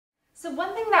So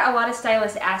one thing that a lot of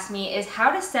stylists ask me is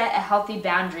how to set a healthy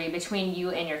boundary between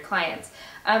you and your clients.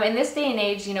 In this day and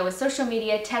age, with social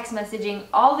media, text messaging,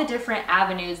 all the different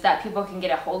avenues that people can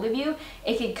get a hold of you,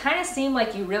 it can kind of seem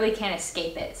like you really can't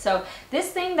escape it. So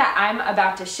this thing that I'm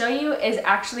about to show you is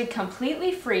actually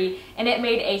completely free, and it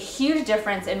made a huge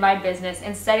difference in my business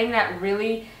in setting that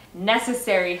really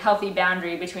necessary healthy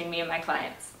boundary between me and my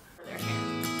clients.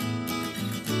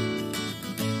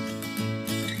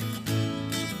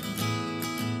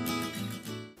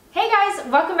 Hey guys,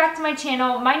 welcome back to my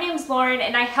channel. My name's Lauren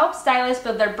and I help stylists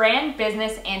build their brand,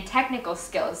 business, and technical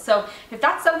skills. So if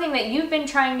that's something that you've been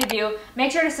trying to do,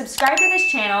 make sure to subscribe to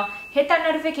this channel, hit that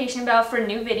notification bell for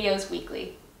new videos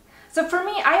weekly. So for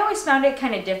me, I always found it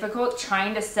kind of difficult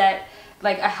trying to set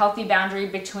like a healthy boundary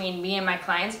between me and my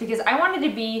clients because I wanted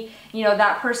to be,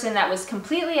 that person that was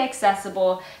completely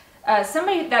accessible,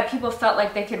 somebody that people felt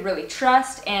like they could really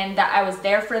trust and that I was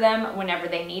there for them whenever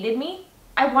they needed me.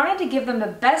 I wanted to give them the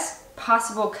best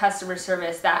possible customer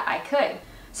service that I could.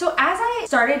 So as I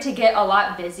started to get a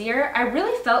lot busier, I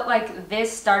really felt like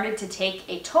this started to take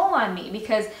a toll on me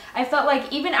because I felt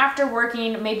like even after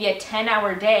working maybe a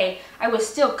 10-hour day, I was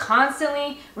still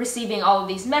constantly receiving all of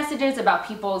these messages about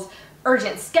people's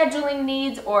urgent scheduling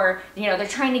needs, or they're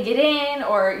trying to get in,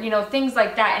 or things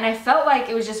like that, and I felt like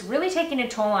it was just really taking a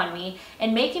toll on me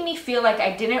and making me feel like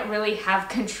I didn't really have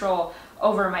control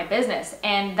over my business.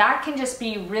 And that can just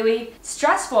be really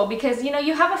stressful because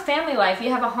you have a family life,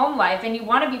 you have a home life, and you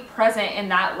want to be present in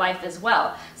that life as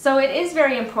well. So it is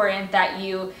very important that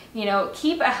you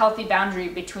keep a healthy boundary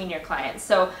between your clients.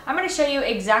 So I'm going to show you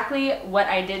exactly what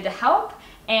I did to help,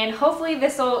 and hopefully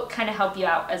this will kind of help you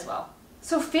out as well.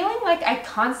 So feeling like I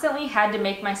constantly had to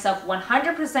make myself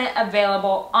 100%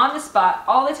 available on the spot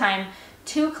all the time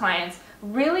to clients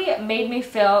really made me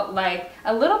feel like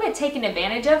a little bit taken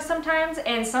advantage of sometimes,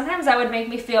 and sometimes that would make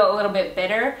me feel a little bit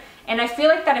bitter, and I feel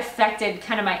like that affected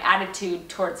kind of my attitude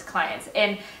towards clients.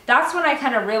 And that's when I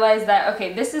kind of realized that,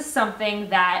 okay, this is something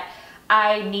that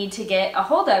I need to get a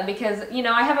hold of because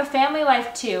I have a family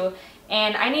life too,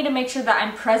 and I need to make sure that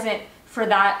I'm present for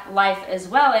that life as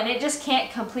well, and it just can't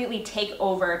completely take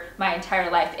over my entire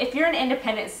life. If you're an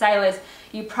independent stylist,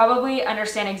 you probably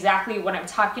understand exactly what I'm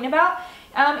talking about.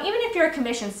 Even if you're a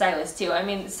commissioned stylist too,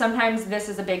 sometimes this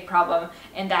is a big problem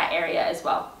in that area as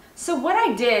well. So what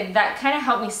I did that kind of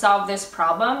helped me solve this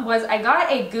problem was I got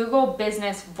a Google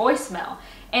Business voicemail.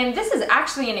 And this is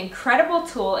actually an incredible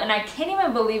tool, and I can't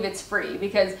even believe it's free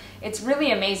because it's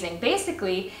really amazing.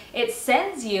 Basically, it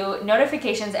sends you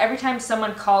notifications every time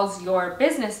someone calls your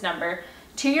business number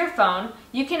to your phone.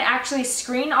 You can actually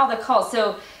screen all the calls.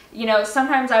 So,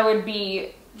 sometimes I would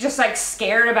be just like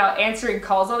scared about answering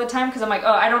calls all the time because I'm like,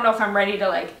 oh, I don't know if I'm ready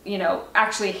to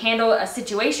actually handle a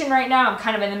situation right now. I'm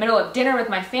kind of in the middle of dinner with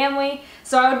my family.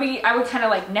 So I would kind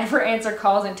of never answer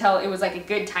calls until it was like a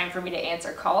good time for me to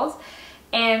answer calls.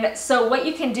 And so what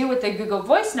you can do with the Google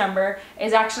Voice number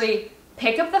is actually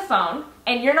pick up the phone,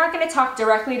 and you're not going to talk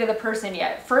directly to the person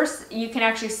yet. First, you can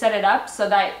actually set it up so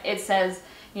that it says,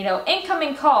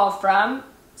 incoming call from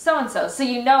so-and-so. So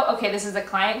okay, this is a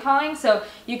client calling, so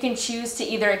you can choose to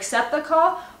either accept the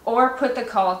call or put the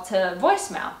call to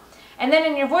voicemail. And then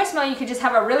in your voicemail, you could just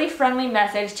have a really friendly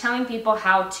message telling people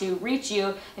how to reach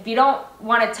you. If you don't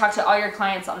want to talk to all your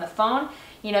clients on the phone,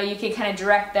 you can kind of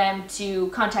direct them to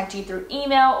contact you through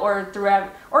email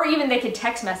or even they could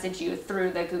text message you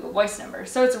through the Google Voice number.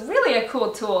 So it's really a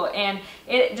cool tool, and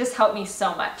it just helped me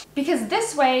so much. Because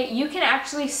this way you can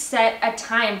actually set a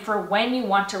time for when you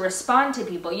want to respond to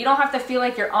people. You don't have to feel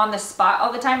like you're on the spot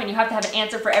all the time and you have to have an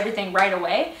answer for everything right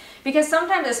away. Because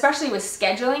sometimes, especially with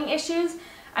scheduling issues,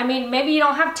 maybe you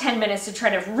don't have 10 minutes to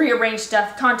try to rearrange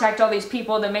stuff, contact all these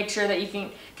people to make sure that you can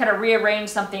kind of rearrange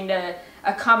something to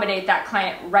accommodate that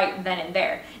client right then and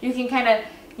there. You can kind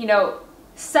of,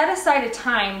 set aside a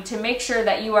time to make sure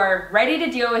that you are ready to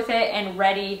deal with it and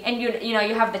ready, and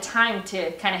you have the time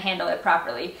to kind of handle it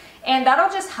properly. And that'll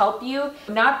just help you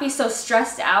not be so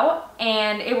stressed out,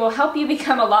 and it will help you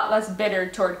become a lot less bitter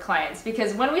toward clients.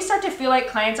 Because when we start to feel like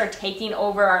clients are taking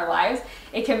over our lives,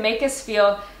 it can make us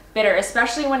feel bitter,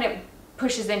 especially when it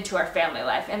pushes into our family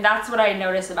life. And that's what I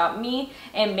notice about me,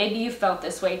 and maybe you felt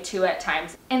this way too at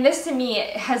times. And this to me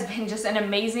has been just an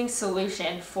amazing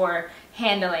solution for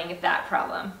handling that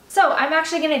problem. So I'm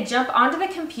actually going to jump onto the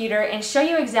computer and show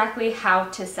you exactly how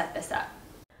to set this up.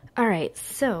 Alright,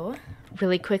 so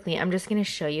really quickly I'm just going to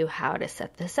show you how to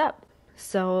set this up.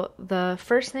 So the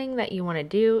first thing that you want to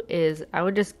do is I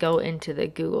would just go into the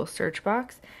Google search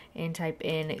box and type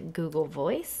in Google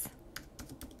Voice.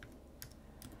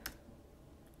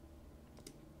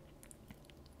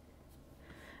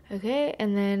 Okay,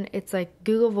 and then it's like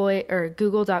Google Voice or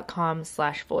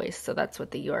google.com/voice, so that's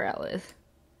what the URL is.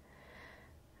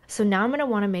 So now I'm going to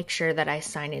want to make sure that I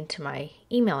sign into my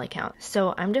email account.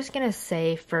 So I'm just going to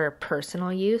say for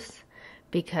personal use,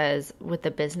 because with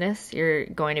the business, you're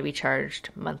going to be charged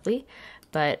monthly,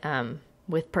 but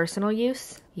with personal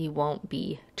use, you won't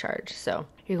be charged. So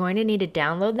you're going to need to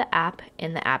download the app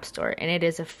in the App Store, and it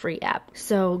is a free app.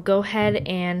 So go ahead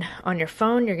and on your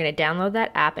phone, you're going to download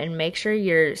that app and make sure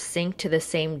you're synced to the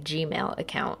same Gmail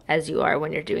account as you are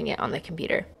when you're doing it on the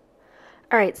computer.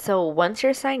 All right, so once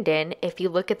you're signed in, if you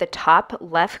look at the top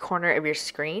left corner of your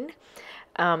screen,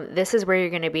 this is where you're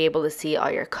going to be able to see all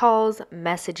your calls,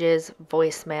 messages,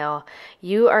 voicemail.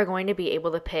 You are going to be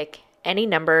able to pick any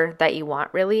number that you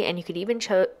want, really, and you could even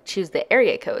choose the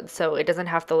area code, so it doesn't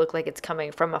have to look like it's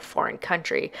coming from a foreign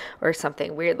country or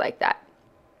something weird like that.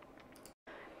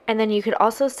 And then you could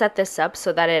also set this up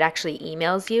so that it actually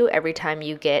emails you every time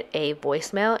you get a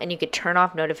voicemail, and you could turn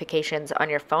off notifications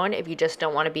on your phone if you just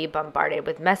don't want to be bombarded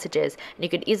with messages, and you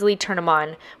could easily turn them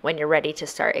on when you're ready to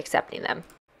start accepting them.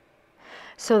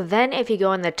 So then if you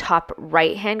go in the top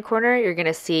right hand corner, you're going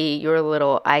to see your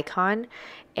little icon,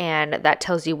 and that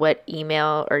tells you what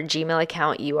email or Gmail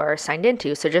account you are signed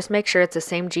into. So just make sure it's the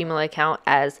same Gmail account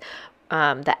as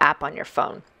the app on your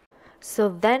phone. So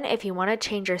then if you want to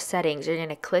change your settings, you're going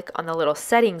to click on the little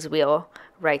settings wheel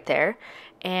right there,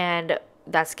 and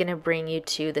that's going to bring you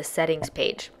to the settings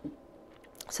page.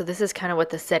 So this is kind of what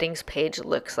the settings page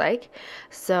looks like.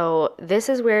 So this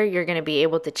is where you're going to be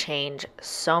able to change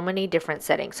so many different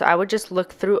settings. So I would just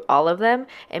look through all of them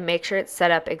and make sure it's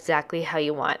set up exactly how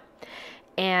you want.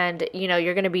 And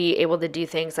you're going to be able to do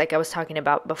things like I was talking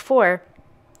about before,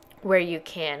 where you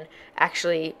can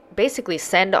actually basically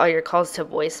send all your calls to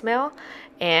voicemail.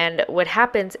 And what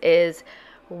happens is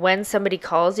when somebody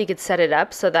calls, you could set it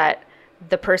up so that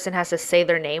the person has to say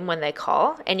their name when they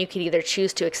call, and you could either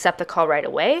choose to accept the call right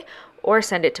away or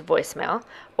send it to voicemail.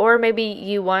 Or maybe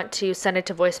you want to send it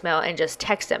to voicemail and just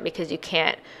text them because you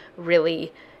can't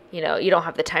really, you don't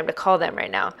have the time to call them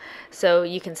right now. So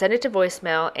you can send it to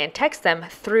voicemail and text them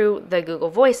through the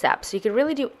Google Voice app. So you can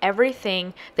really do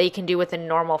everything that you can do with a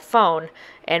normal phone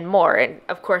and more. And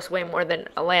of course, way more than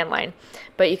a landline.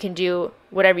 But you can do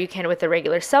whatever you can with a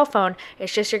regular cell phone.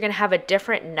 It's just you're going to have a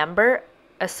different number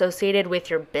associated with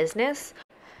your business.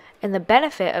 And the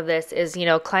benefit of this is,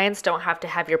 clients don't have to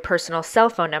have your personal cell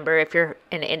phone number if you're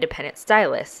an independent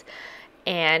stylist.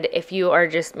 And if you are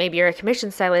maybe you're a commission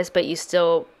stylist, but you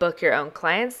still book your own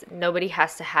clients, nobody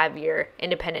has to have your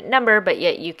independent number, but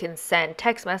yet you can send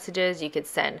text messages, you could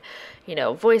send,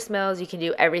 voicemails, you can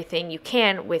do everything you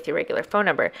can with your regular phone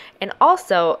number. And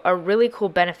also a really cool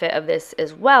benefit of this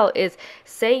as well is,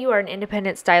 say you are an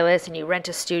independent stylist and you rent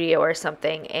a studio or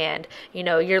something, and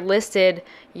you're listed,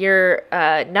 your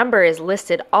number is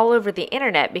listed all over the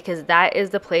internet, because that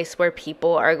is the place where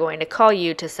people are going to call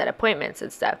you to set appointments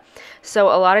and stuff. So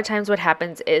a lot of times what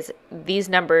happens is these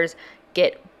numbers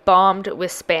get bombed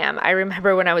with spam. I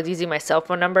remember when I was using my cell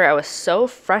phone number, I was so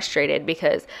frustrated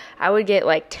because I would get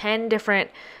like 10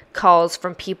 different calls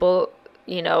from people,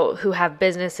 who have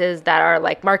businesses that are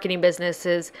like marketing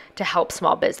businesses to help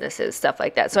small businesses, stuff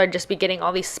like that. So I'd just be getting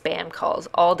all these spam calls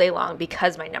all day long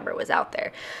because my number was out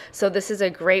there. So this is a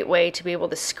great way to be able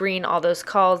to screen all those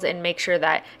calls and make sure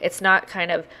that it's not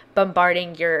kind of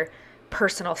bombarding your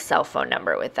personal cell phone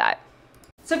number with that.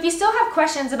 So if you still have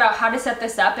questions about how to set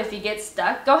this up, if you get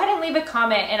stuck, go ahead and leave a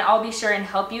comment and I'll be sure and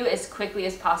help you as quickly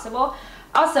as possible.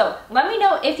 Also, let me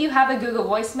know if you have a Google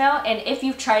voicemail and if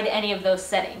you've tried any of those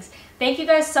settings. Thank you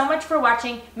guys so much for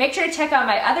watching. Make sure to check out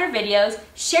my other videos.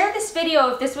 Share this video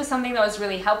if this was something that was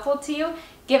really helpful to you.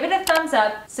 Give it a thumbs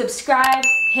up, subscribe,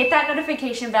 hit that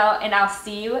notification bell, and I'll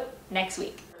see you next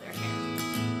week.